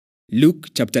Luke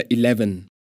chapter 11.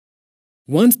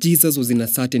 Once Jesus was in a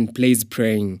certain place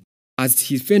praying. As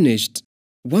he finished,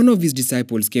 one of his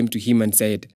disciples came to him and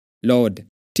said, "Lord,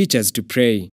 teach us to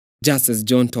pray, just as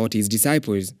John taught his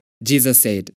disciples." Jesus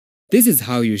said, "This is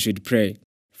how you should pray.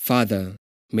 Father,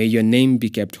 may your name be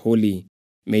kept holy.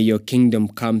 May your kingdom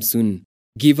come soon.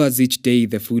 Give us each day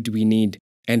the food we need,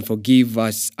 and forgive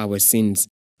us our sins,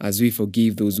 as we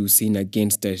forgive those who sin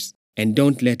against us. And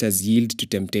don't let us yield to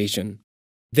temptation."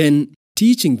 Then,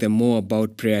 teaching them more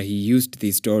about prayer, he used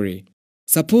this story.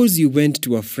 Suppose you went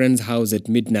to a friend's house at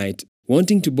midnight,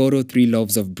 wanting to borrow 3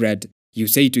 loaves of bread. You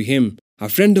say to him, "A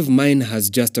friend of mine has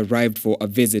just arrived for a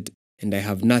visit, and I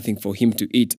have nothing for him to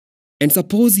eat." And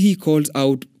suppose he calls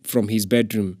out from his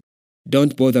bedroom,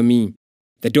 "Don't bother me.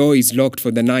 The door is locked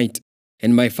for the night,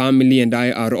 and my family and I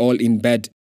are all in bed.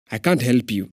 I can't help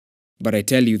you. But I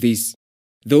tell you this,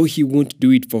 though he won't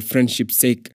do it for friendship's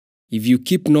sake, if you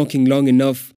keep knocking long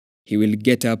enough, he will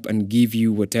get up and give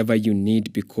you whatever you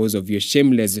need because of your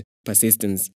shameless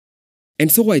persistence. And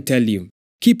so I tell you,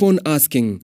 keep on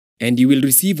asking, and you will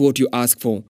receive what you ask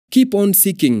for. Keep on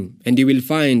seeking, and you will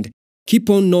find. Keep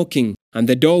on knocking, and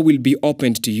the door will be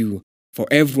opened to you. For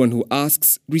everyone who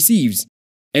asks receives.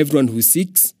 Everyone who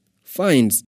seeks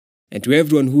finds. And to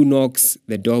everyone who knocks,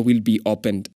 the door will be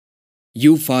opened.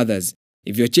 You fathers,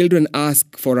 if your children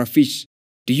ask for a fish,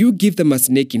 do you give them a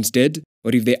snake instead?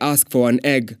 Or if they ask for an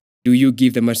egg, do you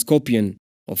give them a scorpion?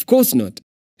 Of course not.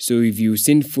 So if you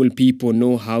sinful people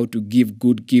know how to give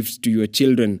good gifts to your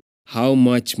children, how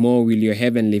much more will your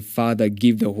heavenly Father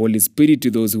give the Holy Spirit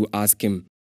to those who ask him?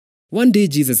 One day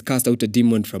Jesus cast out a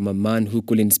demon from a man who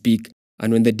couldn't speak,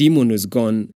 and when the demon was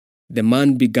gone, the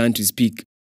man began to speak.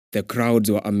 The crowds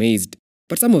were amazed,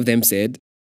 but some of them said,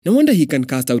 "No wonder he can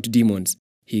cast out demons.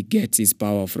 He gets his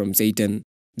power from Satan,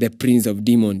 the prince of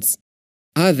demons."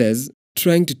 Others,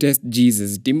 trying to test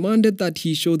Jesus, demanded that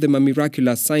he show them a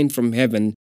miraculous sign from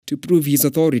heaven to prove his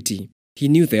authority. He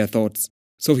knew their thoughts.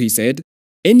 So he said,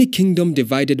 "Any kingdom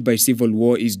divided by civil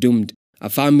war is doomed. A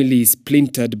family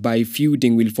splintered by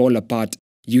feuding will fall apart.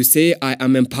 You say I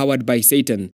am empowered by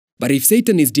Satan. But if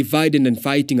Satan is divided and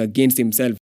fighting against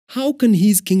himself, how can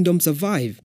his kingdom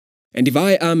survive? And if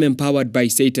I am empowered by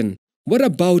Satan, what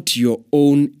about your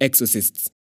own exorcists?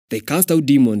 They cast out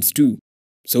demons too.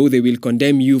 So they will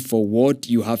condemn you for what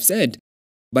you have said.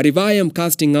 But if I am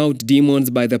casting out demons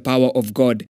by the power of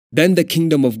God, then the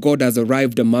kingdom of God has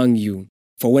arrived among you.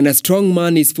 For when a strong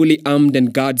man is fully armed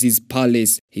and guards his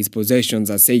palace, his possessions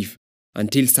are safe,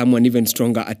 until someone even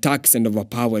stronger attacks and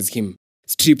overpowers him,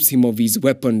 strips him of his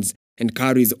weapons, and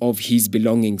carries off his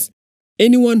belongings.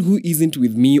 Anyone who isn't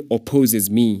with me opposes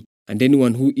me, and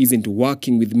anyone who isn't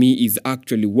working with me is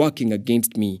actually working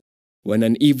against me. When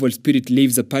an evil spirit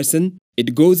leaves a person,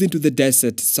 it goes into the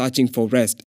desert searching for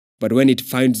rest, but when it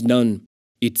finds none,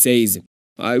 it says,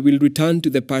 'I will return to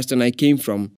the person I came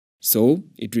from.' So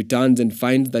it returns and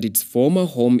finds that its former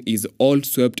home is all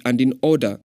swept and in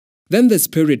order. Then the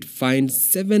spirit finds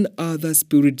 7 other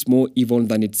spirits more evil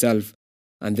than itself,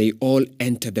 and they all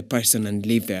enter the person and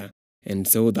live there, and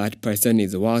so that person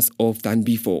is worse off than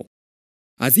before."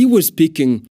 As he was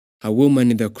speaking, a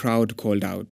woman in the crowd called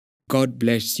out, "God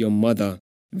bless your mother,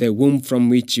 the womb from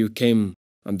which you came,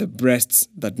 and the breasts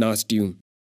that nursed you."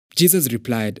 Jesus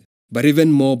replied, "But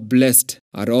even more blessed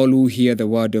are all who hear the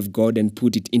word of God and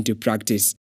put it into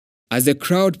practice." As the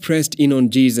crowd pressed in on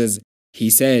Jesus, he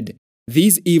said,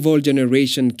 "This evil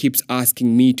generation keeps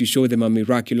asking me to show them a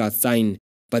miraculous sign,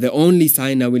 but the only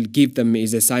sign I will give them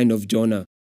is the sign of Jonah.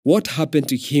 What happened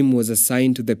to him was a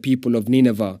sign to the people of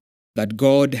Nineveh that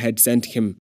God had sent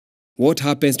him. What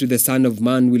happens to the Son of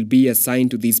Man will be a sign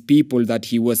to these people that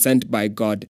he was sent by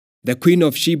God. The Queen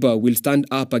of Sheba will stand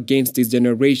up against this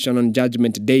generation on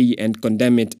Judgment Day and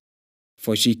condemn it,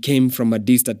 for she came from a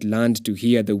distant land to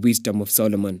hear the wisdom of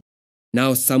Solomon.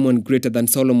 Now someone greater than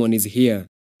Solomon is here,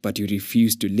 but you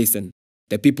refuse to listen.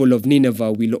 The people of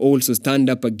Nineveh will also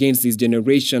stand up against this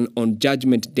generation on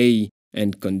Judgment Day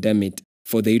and condemn it,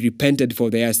 for they repented for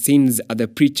their sins at the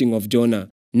preaching of Jonah.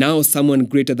 Now someone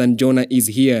greater than Jonah is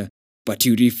here, but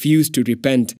you refuse to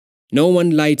repent. No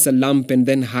one lights a lamp and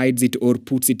then hides it or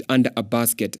puts it under a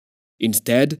basket.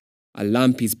 Instead, a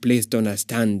lamp is placed on a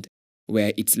stand,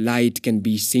 where its light can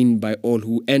be seen by all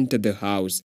who enter the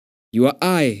house. Your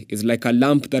eye is like a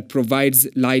lamp that provides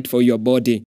light for your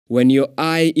body. When your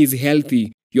eye is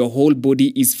healthy, your whole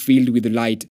body is filled with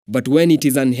light. But when it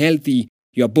is unhealthy,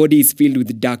 your body is filled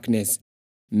with darkness.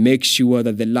 Make sure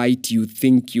that the light you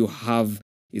think you have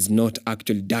is not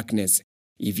actual darkness.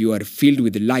 If you are filled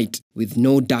with light, with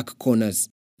no dark corners,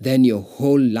 then your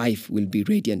whole life will be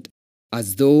radiant,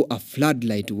 as though a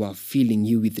floodlight were filling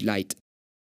you with light.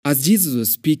 As Jesus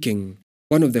was speaking,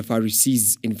 one of the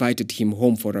Pharisees invited him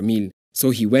home for a meal,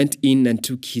 so he went in and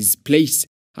took his place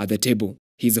at the table.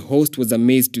 His host was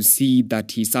amazed to see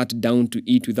that he sat down to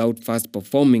eat without first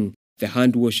performing the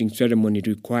hand-washing ceremony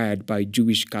required by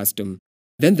Jewish custom.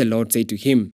 Then the Lord said to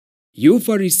him, "You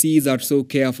Pharisees are so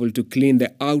careful to clean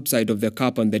the outside of the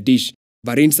cup and the dish,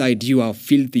 but inside you are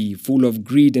filthy, full of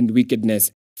greed and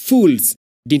wickedness. Fools!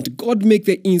 Didn't God make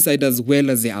the inside as well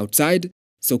as the outside?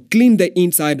 So clean the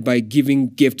inside by giving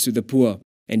gifts to the poor,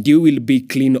 and you will be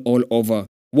clean all over.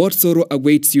 What sorrow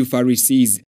awaits you,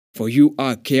 Pharisees? For you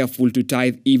are careful to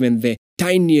tithe even the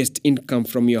tiniest income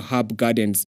from your herb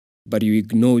gardens, but you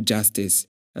ignore justice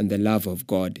and the love of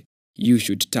God. You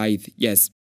should tithe, yes,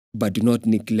 but do not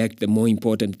neglect the more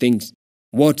important things.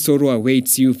 What sorrow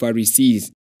awaits you,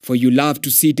 Pharisees? For you love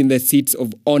to sit in the seats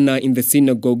of honor in the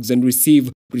synagogues and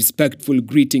receive respectful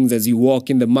greetings as you walk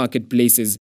in the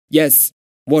marketplaces. Yes,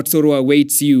 what sorrow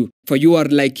awaits you? For you are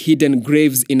like hidden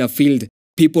graves in a field.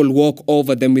 People walk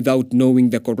over them without knowing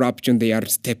the corruption they are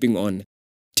stepping on."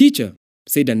 "Teacher,"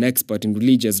 said an expert in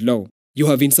religious law, "you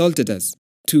have insulted us,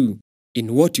 too,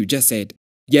 in what you just said."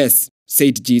 "Yes,"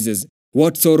 said Jesus,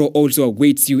 "what sorrow also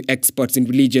awaits you experts in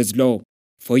religious law?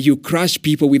 For you crush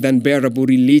people with unbearable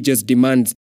religious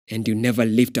demands, and you never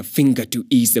lift a finger to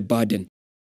ease the burden.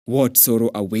 What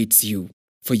sorrow awaits you?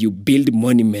 For you build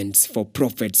monuments for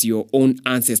prophets your own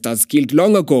ancestors killed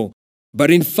long ago,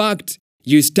 but in fact,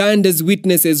 you stand as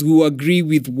witnesses who agree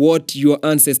with what your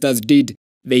ancestors did.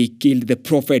 They killed the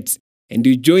prophets, and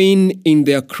you join in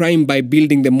their crime by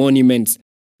building the monuments.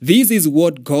 This is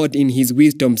what God in his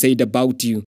wisdom said about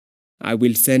you. I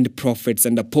will send prophets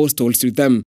and apostles to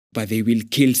them, but they will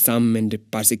kill some and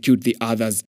persecute the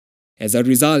others. As a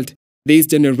result, this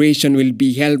generation will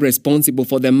be held responsible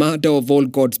for the murder of all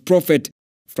God's prophets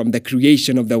from the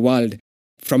creation of the world,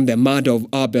 from the murder of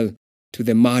Abel to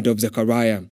the murder of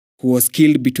Zechariah, who was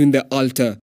killed between the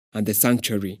altar and the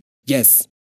sanctuary. Yes,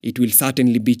 it will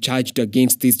certainly be charged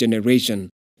against this generation.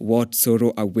 What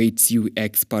sorrow awaits you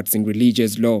experts in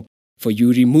religious law, for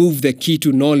you remove the key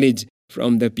to knowledge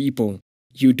from the people.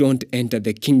 You don't enter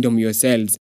the kingdom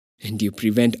yourselves, and you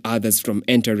prevent others from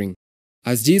entering."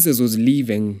 As Jesus was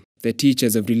leaving, the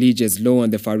teachers of religious law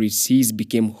and the Pharisees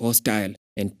became hostile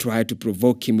and tried to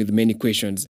provoke him with many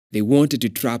questions. They wanted to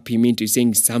trap him into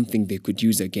saying something they could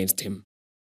use against him.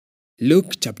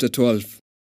 Luke chapter 12.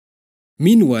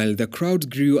 Meanwhile, the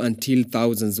crowd grew until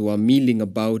thousands were milling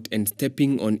about and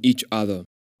stepping on each other.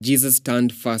 Jesus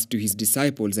turned first to his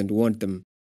disciples and warned them,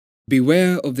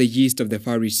 "Beware of the yeast of the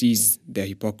Pharisees, their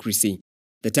hypocrisy.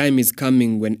 The time is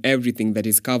coming when everything that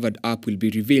is covered up will be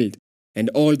revealed, and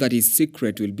all that is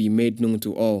secret will be made known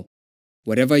to all.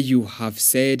 Whatever you have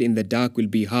said in the dark will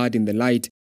be heard in the light,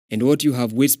 and what you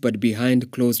have whispered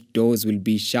behind closed doors will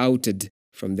be shouted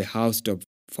from the housetop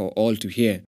for all to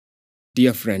hear."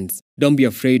 Dear friends, don't be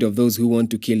afraid of those who want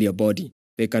to kill your body.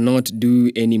 They cannot do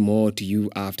any more to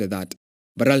you after that.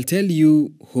 But I'll tell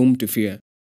you whom to fear.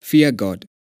 Fear God,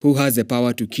 who has the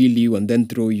power to kill you and then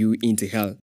throw you into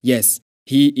hell. Yes,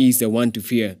 he is the one to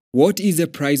fear. What is the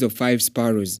price of 5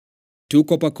 sparrows? 2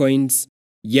 copper coins?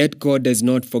 Yet God does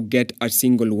not forget a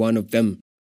single one of them.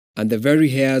 And the very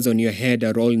hairs on your head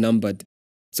are all numbered.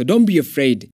 So don't be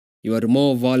afraid. You are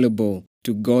more valuable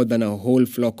to God than a whole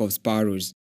flock of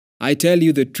sparrows. I tell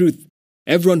you the truth,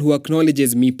 everyone who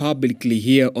acknowledges me publicly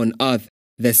here on earth,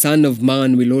 the Son of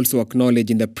Man will also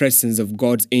acknowledge in the presence of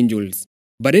God's angels.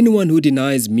 But anyone who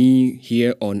denies me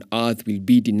here on earth will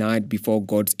be denied before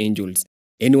God's angels.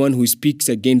 Anyone who speaks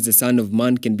against the Son of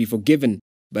Man can be forgiven,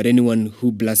 but anyone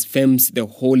who blasphemes the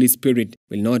Holy Spirit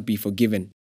will not be forgiven.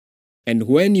 And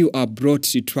when you are brought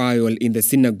to trial in the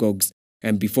synagogues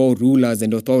and before rulers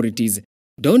and authorities,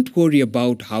 don't worry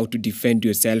about how to defend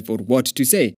yourself or what to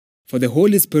say, for the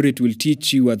Holy Spirit will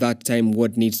teach you at that time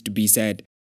what needs to be said.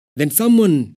 Then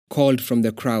someone called from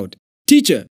the crowd,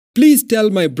 "Teacher, please tell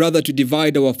my brother to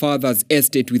divide our father's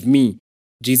estate with me."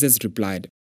 Jesus replied,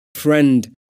 "Friend,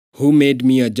 who made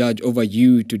me a judge over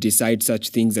you to decide such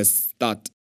things as that?"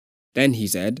 Then he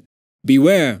said,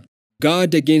 "Beware,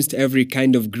 guard against every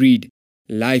kind of greed.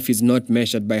 Life is not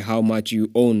measured by how much you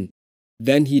own."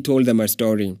 Then he told them a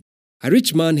story. A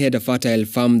rich man had a fertile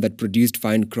farm that produced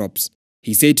fine crops.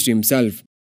 He said to himself,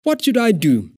 "What should I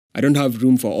do? I don't have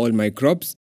room for all my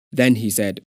crops." Then he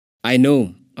said, "I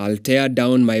know, I'll tear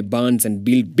down my barns and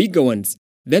build bigger ones.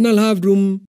 Then I'll have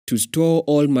room to store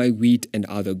all my wheat and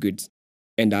other goods.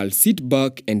 And I'll sit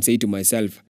back and say to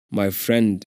myself, 'My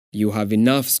friend, you have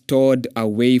enough stored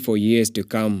away for years to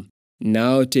come.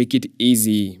 Now take it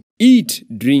easy. Eat,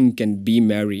 drink, and be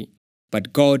merry.'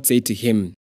 But God said to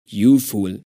him, 'You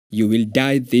fool, you will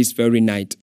die this very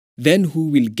night. then who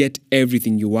will get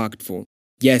everything you worked for?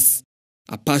 Yes,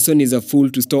 a person is a fool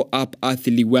to store up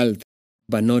earthly wealth,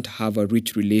 but not have a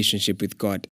rich relationship with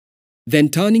God. Then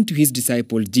turning to his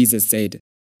disciples, Jesus said,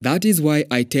 "That is why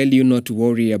I tell you not to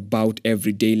worry about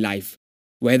everyday life,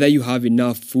 whether you have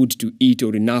enough food to eat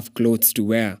or enough clothes to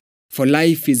wear. For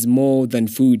life is more than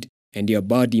food, and your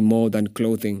body more than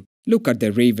clothing. Look at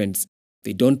the ravens.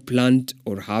 They don't plant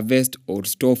or harvest or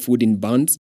store food in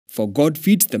barns, for God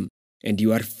feeds them, and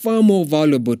you are far more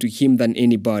valuable to Him than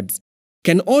any birds.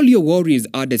 Can all your worries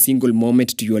add a single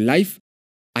moment to your life?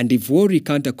 And if worry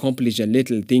can't accomplish a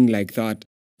little thing like that,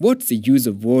 what's the use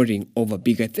of worrying over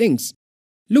bigger things?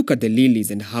 Look at the lilies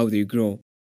and how they grow.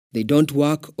 They don't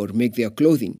work or make their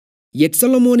clothing. Yet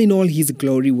Solomon in all his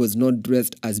glory was not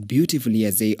dressed as beautifully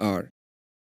as they are.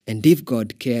 And if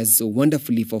God cares so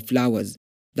wonderfully for flowers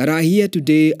that are here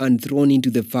today and thrown into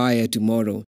the fire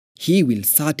tomorrow, He will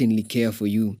certainly care for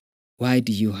you. Why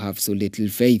do you have so little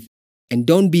faith? And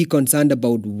don't be concerned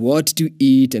about what to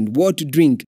eat and what to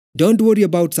drink. Don't worry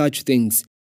about such things.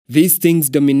 These things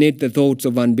dominate the thoughts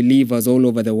of unbelievers all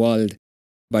over the world.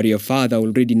 But your Father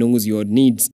already knows your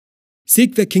needs.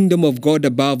 Seek the kingdom of God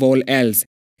above all else,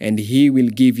 and He will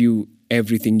give you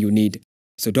everything you need.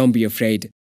 So don't be afraid,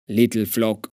 little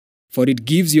flock, for it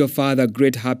gives your Father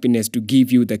great happiness to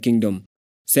give you the kingdom.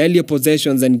 Sell your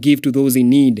possessions and give to those in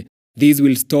need. These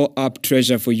will store up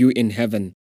treasure for you in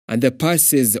heaven, and the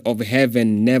purses of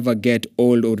heaven never get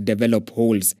old or develop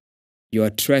holes. Your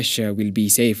treasure will be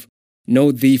safe.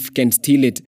 No thief can steal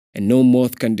it, and no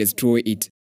moth can destroy it.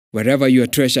 Wherever your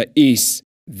treasure is,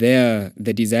 there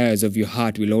the desires of your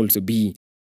heart will also be.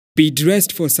 Be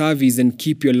dressed for service and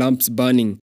keep your lamps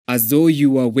burning, as though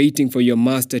you are waiting for your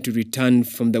master to return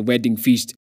from the wedding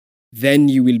feast. Then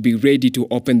you will be ready to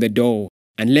open the door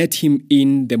and let him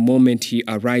in the moment he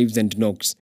arrives and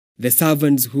knocks. The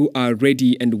servants who are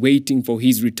ready and waiting for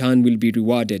his return will be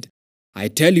rewarded. I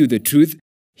tell you the truth,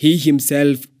 he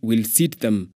himself will seat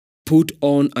them, put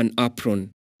on an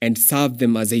apron, and serve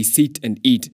them as they sit and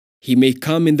eat. He may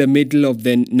come in the middle of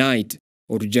the night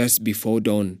or just before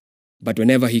dawn. But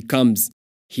whenever he comes,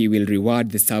 he will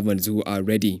reward the servants who are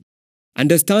ready.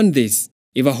 Understand this.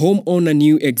 If a homeowner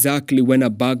knew exactly when a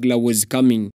burglar was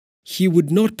coming, he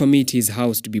would not permit his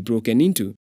house to be broken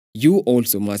into. You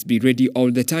also must be ready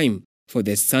all the time, for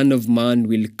the Son of Man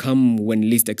will come when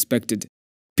least expected.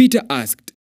 Peter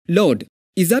asked, "Lord,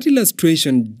 is that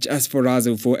illustration just for us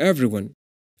or for everyone?"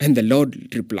 And the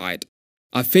Lord replied,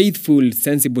 "A faithful,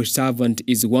 sensible servant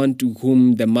is one to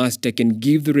whom the master can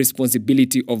give the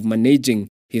responsibility of managing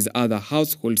his other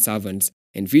household servants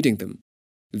and feeding them.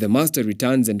 If the master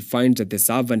returns and finds that the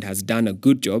servant has done a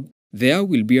good job, there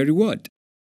will be a reward.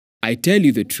 I tell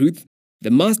you the truth,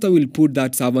 the master will put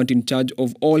that servant in charge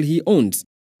of all he owns.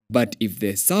 But if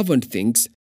the servant thinks,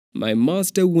 'My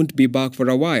master won't be back for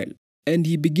a while,' and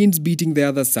he begins beating the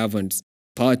other servants,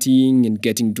 partying and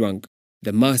getting drunk,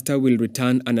 the master will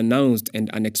return unannounced and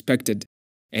unexpected,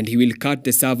 and he will cut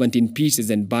the servant in pieces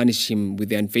and banish him with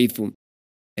the unfaithful.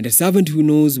 And a servant who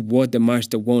knows what the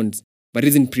master wants, but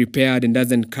isn't prepared and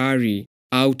doesn't carry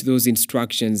out those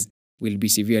instructions will be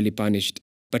severely punished.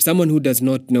 But someone who does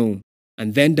not know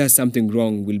and then does something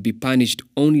wrong will be punished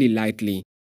only lightly.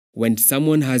 When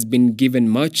someone has been given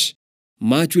much,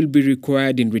 much will be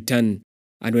required in return.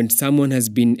 And when someone has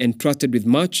been entrusted with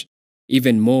much,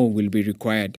 even more will be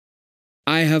required.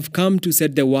 I have come to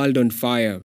set the world on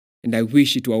fire, and I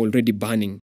wish it were already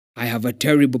burning. I have a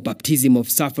terrible baptism of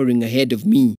suffering ahead of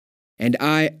me, and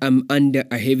I am under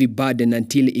a heavy burden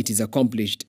until it is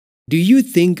accomplished. Do you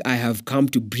think I have come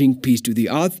to bring peace to the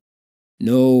earth?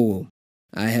 No,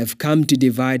 I have come to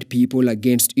divide people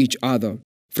against each other.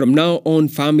 From now on,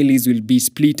 families will be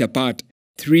split apart,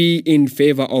 3 in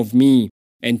favor of me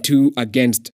and 2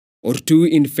 against, or 2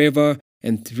 in favor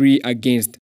and 3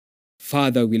 against.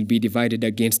 Father will be divided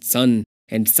against son,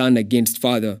 and son against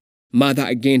father, mother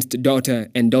against daughter,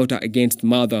 and daughter against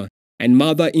mother, and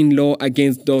mother-in-law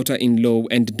against daughter-in-law,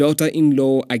 and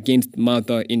daughter-in-law against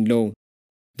mother-in-law."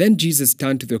 Then Jesus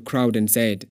turned to the crowd and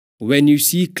said, "When you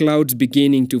see clouds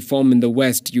beginning to form in the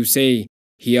west, you say,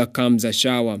 'Here comes a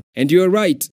shower.' And you are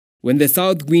right. When the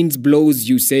south winds blows,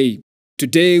 you say,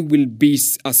 'Today will be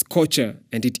a scorcher,'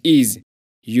 and it is.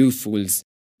 You fools!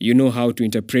 You know how to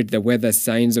interpret the weather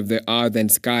signs of the earth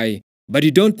and sky, but you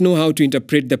don't know how to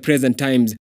interpret the present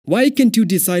times. Why can't you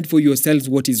decide for yourselves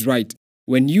what is right?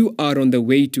 When you are on the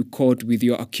way to court with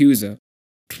your accuser,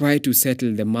 try to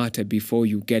settle the matter before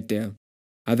you get there.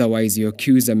 Otherwise, your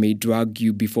accuser may drag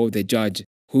you before the judge,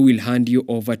 who will hand you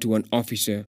over to an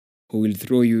officer, who will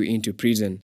throw you into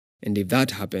prison. And if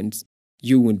that happens,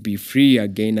 You won't be free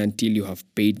again until you have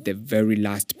paid the very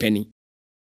last penny.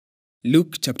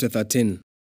 Luke chapter 13.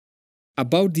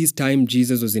 About this time,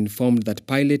 Jesus was informed that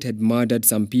Pilate had murdered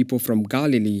some people from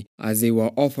Galilee as they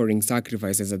were offering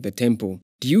sacrifices at the temple.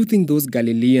 Do you think those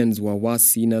Galileans were worse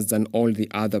sinners than all the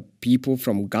other people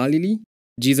from Galilee?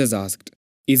 Jesus asked.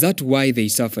 Is that why they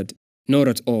suffered? Not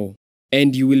at all.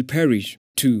 And you will perish,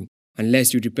 too,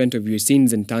 unless you repent of your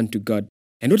sins and turn to God.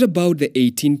 And what about the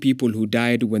 18 people who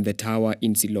died when the tower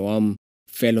in Siloam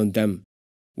fell on them?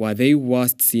 Were they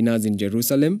worse sinners in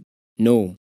Jerusalem?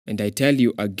 No. And I tell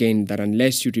you again that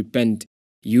unless you repent,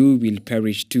 you will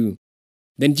perish too.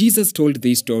 Then Jesus told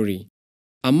this story.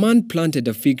 A man planted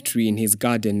a fig tree in his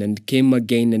garden and came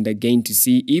again and again to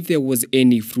see if there was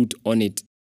any fruit on it.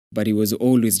 But he was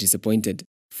always disappointed.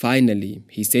 Finally,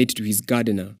 he said to his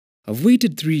gardener, I've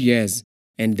waited 3 years,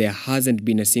 and there hasn't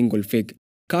been a single fig.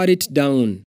 Cut it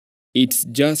down. It's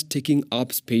just taking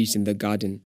up space in the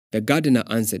garden. The gardener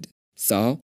answered,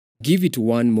 Sir, give it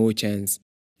one more chance.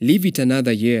 Leave it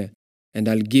another year, and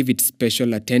I'll give it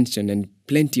special attention and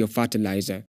plenty of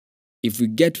fertilizer. If we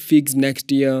get figs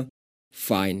next year,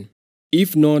 fine.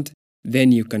 If not,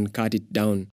 then you can cut it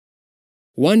down.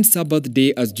 One Sabbath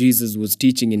day, as Jesus was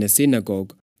teaching in a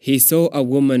synagogue, he saw a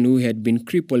woman who had been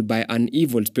crippled by an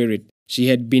evil spirit. She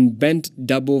had been bent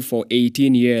double for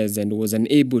 18 years and was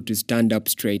unable to stand up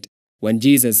straight. When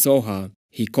Jesus saw her,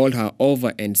 he called her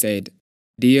over and said,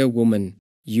 Dear woman,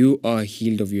 you are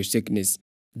healed of your sickness.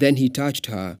 Then he touched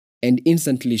her, and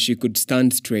instantly she could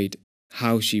stand straight.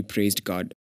 How she praised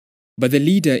God. But the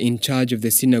leader in charge of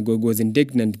the synagogue was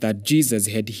indignant that Jesus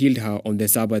had healed her on the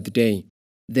Sabbath day.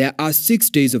 There are 6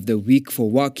 days of the week for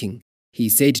working, he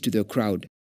said to the crowd.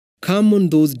 Come on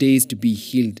those days to be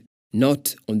healed,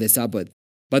 not on the Sabbath.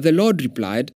 But the Lord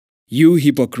replied, You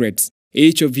hypocrites,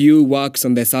 each of you works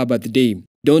on the Sabbath day.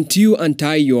 Don't you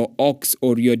untie your ox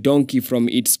or your donkey from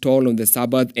its stall on the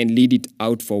Sabbath and lead it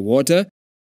out for water?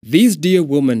 This dear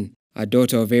woman, a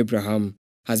daughter of Abraham,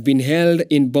 has been held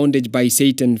in bondage by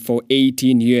Satan for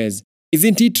 18 years.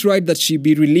 Isn't it right that she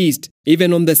be released,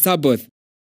 even on the Sabbath?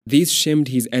 This shamed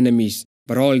his enemies,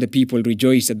 but all the people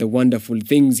rejoiced at the wonderful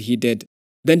things he did.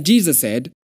 Then Jesus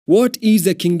said, What is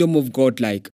the kingdom of God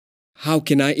like? How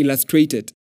can I illustrate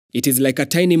it? It is like a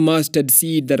tiny mustard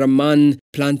seed that a man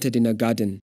planted in a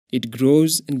garden. It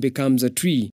grows and becomes a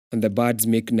tree, and the birds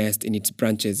make nest in its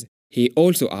branches. He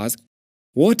also asked,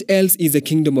 What else is the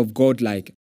kingdom of God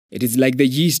like? It is like the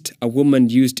yeast a woman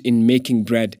used in making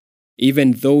bread.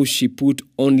 Even though she put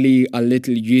only a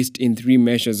little yeast in 3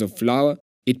 measures of flour,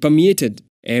 it permeated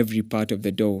every part of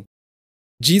the dough.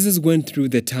 Jesus went through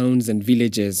the towns and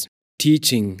villages,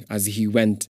 teaching as he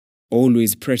went,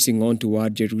 always pressing on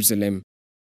toward Jerusalem.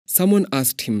 Someone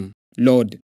asked him,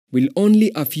 Lord, will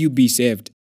only a few be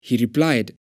saved? He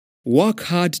replied, Work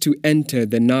hard to enter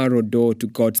the narrow door to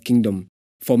God's kingdom,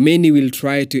 for many will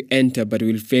try to enter but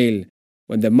will fail.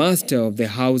 When the master of the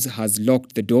house has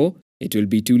locked the door, it will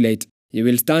be too late. You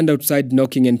will stand outside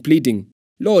knocking and pleading,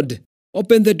 Lord,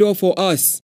 open the door for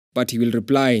us. But he will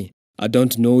reply, I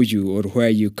don't know you or where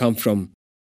you come from.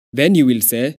 Then you will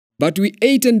say, But we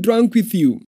ate and drank with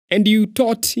you, and you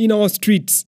taught in our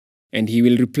streets. And he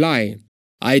will reply,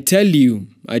 I tell you,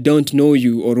 I don't know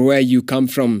you or where you come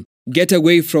from. Get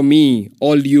away from me,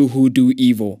 all you who do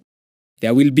evil.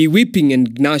 There will be weeping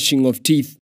and gnashing of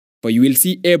teeth, for you will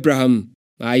see Abraham,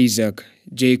 Isaac,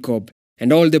 Jacob,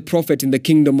 and all the prophets in the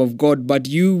kingdom of God, but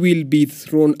you will be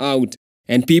thrown out,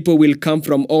 and people will come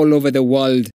from all over the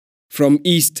world, from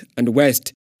east and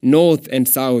west, north and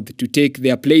south, to take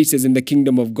their places in the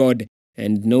kingdom of God.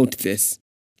 And note this,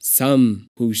 some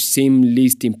who seem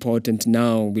least important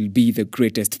now will be the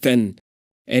greatest then,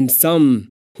 and some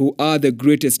who are the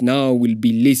greatest now will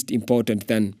be least important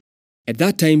then. At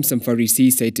that time some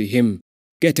Pharisees said to him,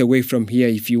 Get away from here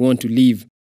if you want to leave.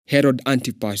 Herod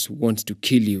Antipas wants to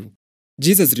kill you.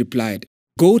 Jesus replied,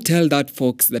 Go tell that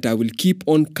fox that I will keep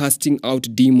on casting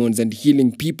out demons and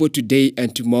healing people today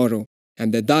and tomorrow,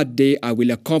 and that day I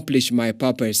will accomplish my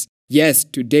purpose. Yes,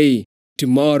 today,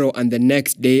 tomorrow, and the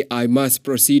next day I must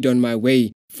proceed on my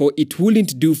way, for it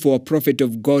wouldn't do for a prophet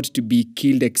of God to be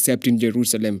killed except in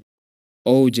Jerusalem.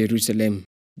 O Jerusalem,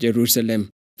 Jerusalem,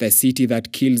 the city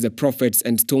that kills the prophets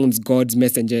and stones God's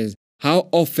messengers, how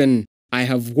often I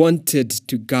have wanted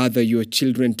to gather your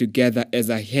children together as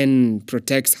a hen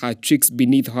protects her chicks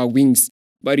beneath her wings,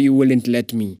 but you wouldn't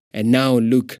let me. And now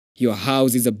look, your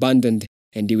house is abandoned,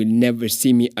 and you will never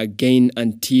see me again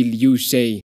until you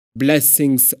say,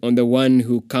 Blessings on the one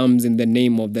who comes in the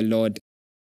name of the Lord.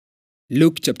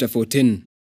 Luke chapter 14.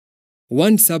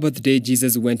 One Sabbath day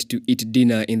Jesus went to eat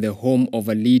dinner in the home of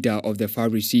a leader of the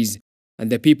Pharisees,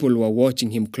 and the people were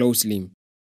watching him closely.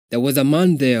 There was a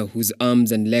man there whose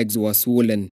arms and legs were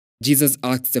swollen. Jesus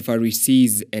asked the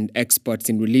Pharisees and experts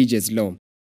in religious law,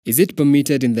 "Is it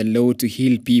permitted in the law to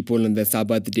heal people on the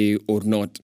Sabbath day or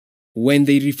not?" When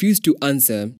they refused to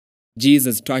answer,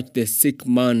 Jesus touched the sick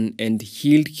man and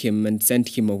healed him and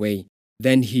sent him away.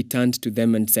 Then he turned to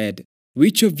them and said,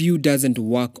 "Which of you doesn't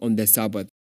work on the Sabbath?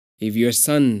 If your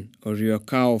son or your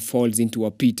cow falls into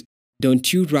a pit,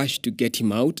 don't you rush to get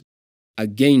him out?"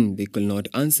 Again, they could not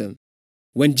answer.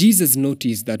 When Jesus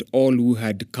noticed that all who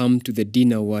had come to the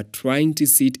dinner were trying to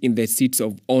sit in the seats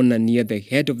of honor near the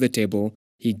head of the table,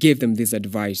 he gave them this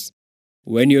advice: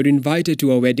 "When you're invited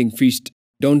to a wedding feast,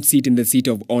 don't sit in the seat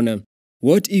of honor.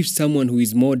 What if someone who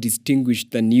is more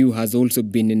distinguished than you has also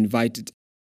been invited?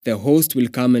 The host will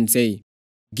come and say,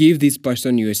 'Give this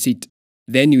person your seat.'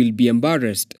 Then you will be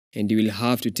embarrassed and you will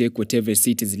have to take whatever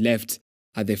seat is left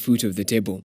at the foot of the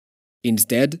table.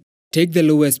 Instead, take the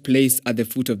lowest place at the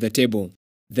foot of the table.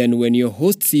 Then when your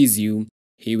host sees you,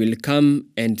 he will come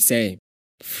and say,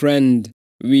 'Friend,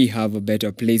 we have a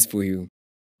better place for you.'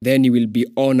 Then you will be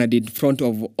honored in front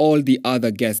of all the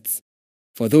other guests.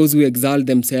 For those who exalt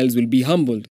themselves will be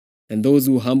humbled, and those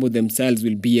who humble themselves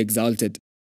will be exalted."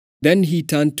 Then he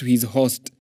turned to his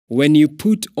host. "When you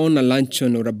put on a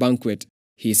luncheon or a banquet,"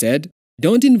 he said,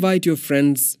 "don't invite your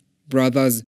friends,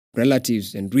 brothers,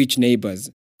 relatives, and rich neighbors,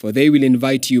 for they will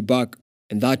invite you back,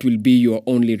 and that will be your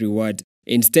only reward.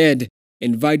 Instead,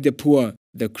 invite the poor,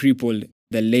 the crippled,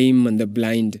 the lame, and the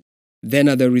blind. Then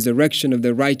at the resurrection of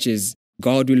the righteous,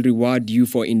 God will reward you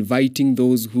for inviting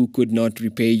those who could not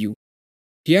repay you."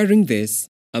 Hearing this,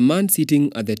 a man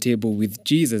sitting at the table with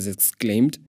Jesus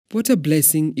exclaimed, "What a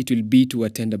blessing it will be to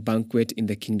attend a banquet in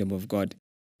the kingdom of God."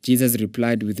 Jesus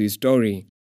replied with his story.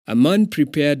 "A man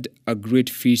prepared a great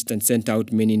feast and sent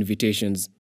out many invitations.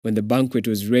 When the banquet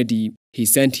was ready, he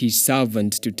sent his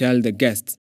servant to tell the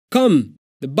guests, 'Come,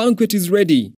 the banquet is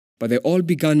ready.' But they all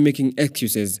began making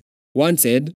excuses. One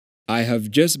said, 'I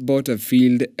have just bought a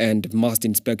field and must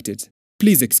inspect it.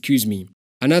 Please excuse me.'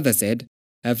 Another said,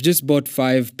 'I've just bought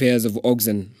 5 pairs of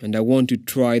oxen and I want to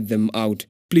try them out.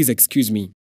 Please excuse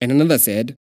me.' And another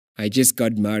said, 'I just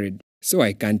got married, so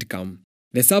I can't come.'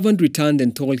 The servant returned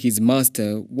and told his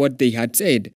master what they had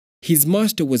said. His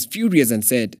master was furious and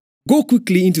said, 'Go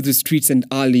quickly into the streets and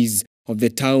alleys of the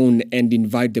town and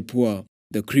invite the poor,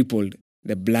 the crippled,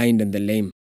 the blind, and the lame.'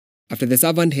 After the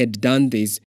servant had done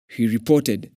this, he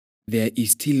reported, 'There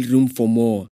is still room for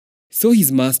more.' So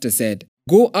his master said,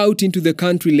 'Go out into the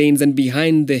country lanes and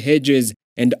behind the hedges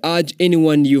and urge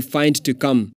anyone you find to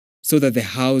come, so that the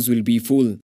house will be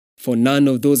full. For none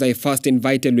of those I first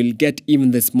invited will get even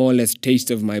the smallest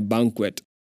taste of my banquet.'"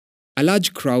 A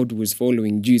large crowd was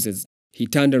following Jesus. He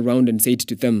turned around and said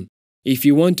to them, "If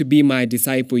you want to be my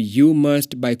disciple, you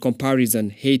must, by comparison,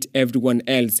 hate everyone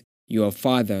else, your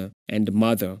father and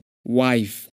mother,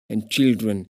 wife and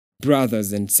children,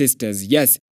 brothers and sisters,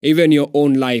 yes, even your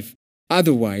own life.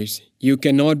 Otherwise, you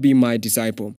cannot be my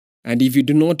disciple. And if you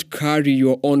do not carry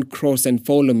your own cross and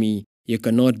follow me, you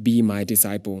cannot be my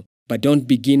disciple. But don't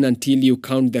begin until you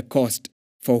count the cost.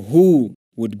 For who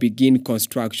would begin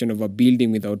construction of a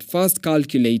building without first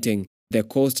calculating the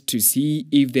cost to see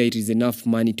if there is enough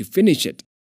money to finish it?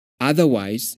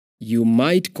 Otherwise, you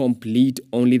might complete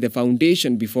only the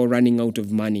foundation before running out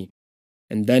of money.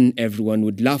 And then everyone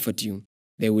would laugh at you.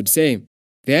 They would say,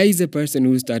 'There is a person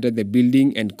who started the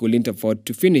building and couldn't afford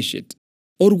to finish it.'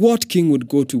 Or what king would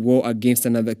go to war against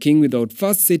another king without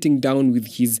first sitting down with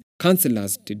his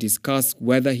counselors to discuss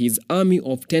whether his army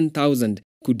of 10,000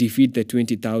 could defeat the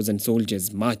 20,000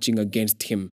 soldiers marching against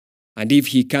him? And if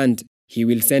he can't, he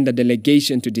will send a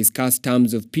delegation to discuss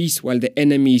terms of peace while the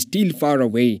enemy is still far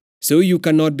away. So you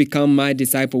cannot become my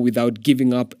disciple without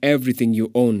giving up everything you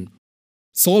own.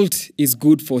 Salt is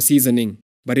good for seasoning,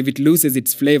 but if it loses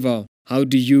its flavor, how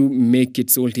do you make it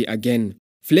salty again?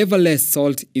 Flavorless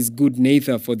salt is good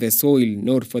neither for the soil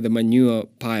nor for the manure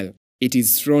pile. It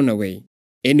is thrown away.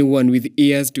 Anyone with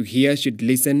ears to hear should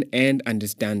listen and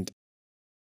understand."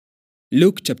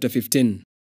 Luke chapter 15.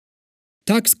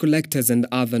 Tax collectors and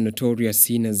other notorious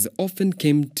sinners often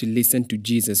came to listen to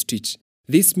Jesus teach.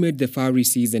 This made the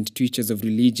Pharisees and teachers of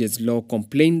religious law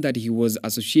complain that he was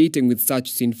associating with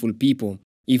such sinful people,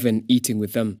 even eating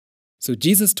with them. So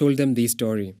Jesus told them this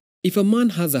story. If a man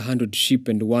has 100 sheep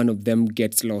and one of them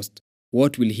gets lost,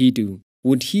 what will he do?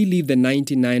 Would he leave the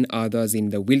 99 others in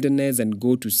the wilderness and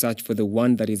go to search for the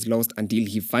one that is lost until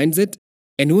he finds it?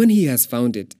 And when he has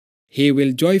found it, he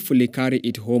will joyfully carry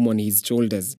it home on his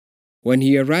shoulders. When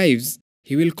he arrives,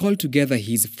 he will call together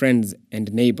his friends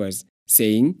and neighbors,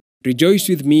 saying, "Rejoice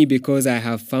with me because I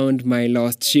have found my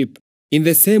lost sheep." In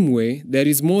the same way, there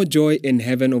is more joy in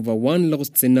heaven over one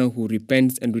lost sinner who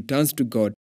repents and returns to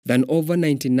God than over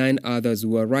 99 others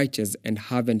who are righteous and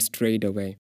haven't strayed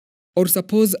away. Or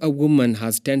suppose a woman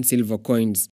has 10 silver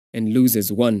coins and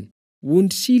loses one.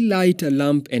 Won't she light a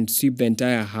lamp and sweep the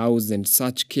entire house and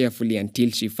search carefully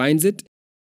until she finds it?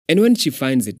 And when she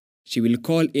finds it, she will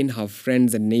call in her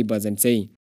friends and neighbors and say,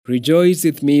 "Rejoice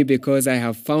with me because I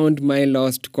have found my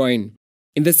lost coin."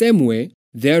 In the same way,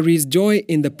 there is joy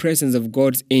in the presence of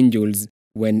God's angels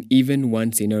when even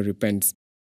one sinner repents.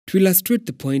 To illustrate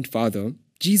the point further,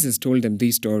 Jesus told them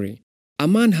this story. A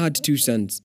man had 2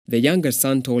 sons. The younger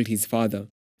son told his father,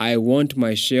 "I want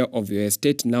my share of your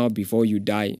estate now before you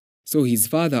die." So his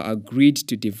father agreed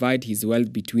to divide his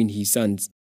wealth between his sons.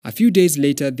 A few days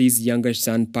later, this younger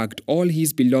son packed all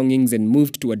his belongings and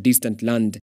moved to a distant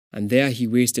land, and there he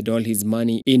wasted all his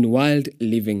money in wild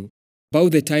living.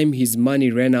 About the time his money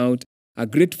ran out, a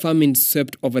great famine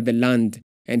swept over the land,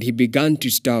 and he began to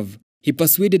starve. He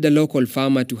persuaded a local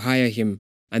farmer to hire him,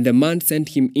 and the man sent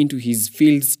him into his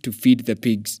fields to feed the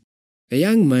pigs. The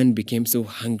young man became so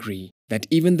hungry that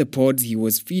even the pods he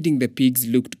was feeding the pigs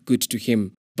looked good to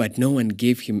him, but no one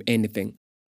gave him anything.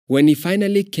 When he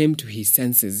finally came to his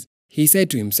senses, he said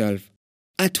to himself,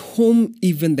 "At home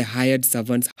even the hired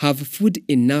servants have food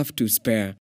enough to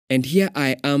spare, and here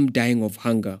I am dying of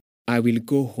hunger. I will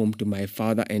go home to my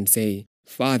father and say,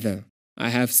 'Father, I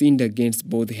have sinned against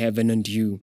both heaven and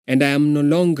you, and I am no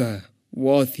longer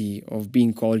worthy of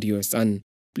being called your son.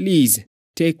 Please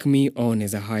take me on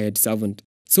as a hired servant.'"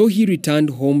 So he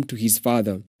returned home to his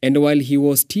father, and while he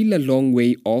was still a long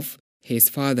way off, his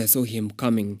father saw him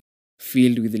coming.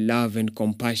 Filled with love and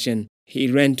compassion, he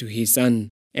ran to his son,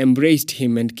 embraced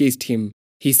him and kissed him.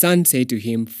 His son said to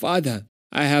him, "Father,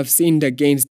 I have sinned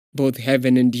against both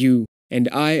heaven and you, and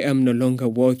I am no longer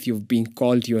worthy of being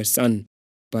called your son."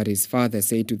 But his father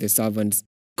said to the servants,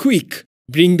 "Quick,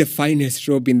 bring the finest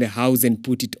robe in the house and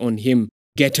put it on him.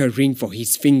 Get a ring for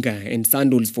his finger and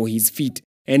sandals for his feet,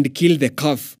 and kill the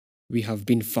calf. We have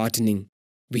been fattening.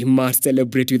 We must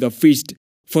celebrate with a feast,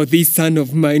 for this son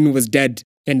of mine was dead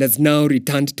and has now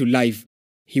returned to life.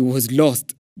 He was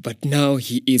lost, but now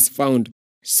he is found."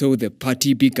 So the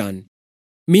party began.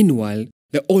 Meanwhile,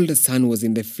 the older son was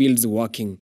in the fields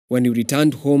working. When he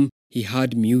returned home, he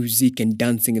heard music and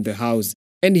dancing in the house,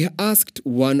 and he asked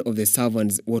one of the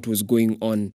servants what was going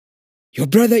on. "Your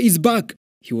brother is back,"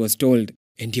 he was told,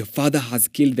 "and your father has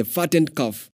killed the fattened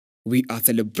calf. We are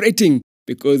celebrating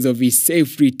because of his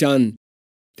safe return."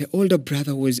 The older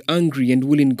brother was angry and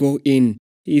wouldn't go in.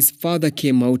 His father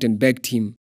came out and begged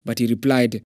him, but he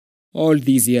replied, "All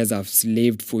these years I've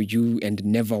slaved for you and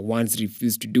never once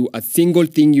refused to do a single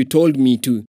thing you told me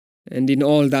to. And in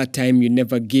all that time you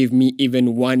never gave me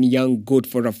even one young goat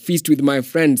for a feast with my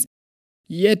friends.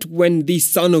 Yet when this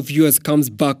son of yours comes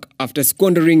back after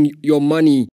squandering your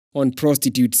money on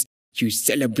prostitutes, you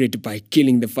celebrate by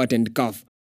killing the fattened calf."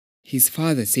 His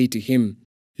father said to him,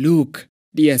 "Look,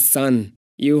 dear son,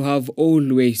 you have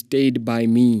always stayed by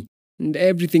me, and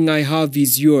everything I have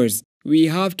is yours. We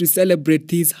have to celebrate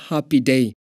this happy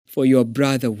day, for your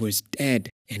brother was dead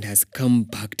and has come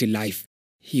back to life.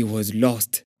 He was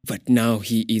lost, but now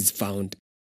he is found."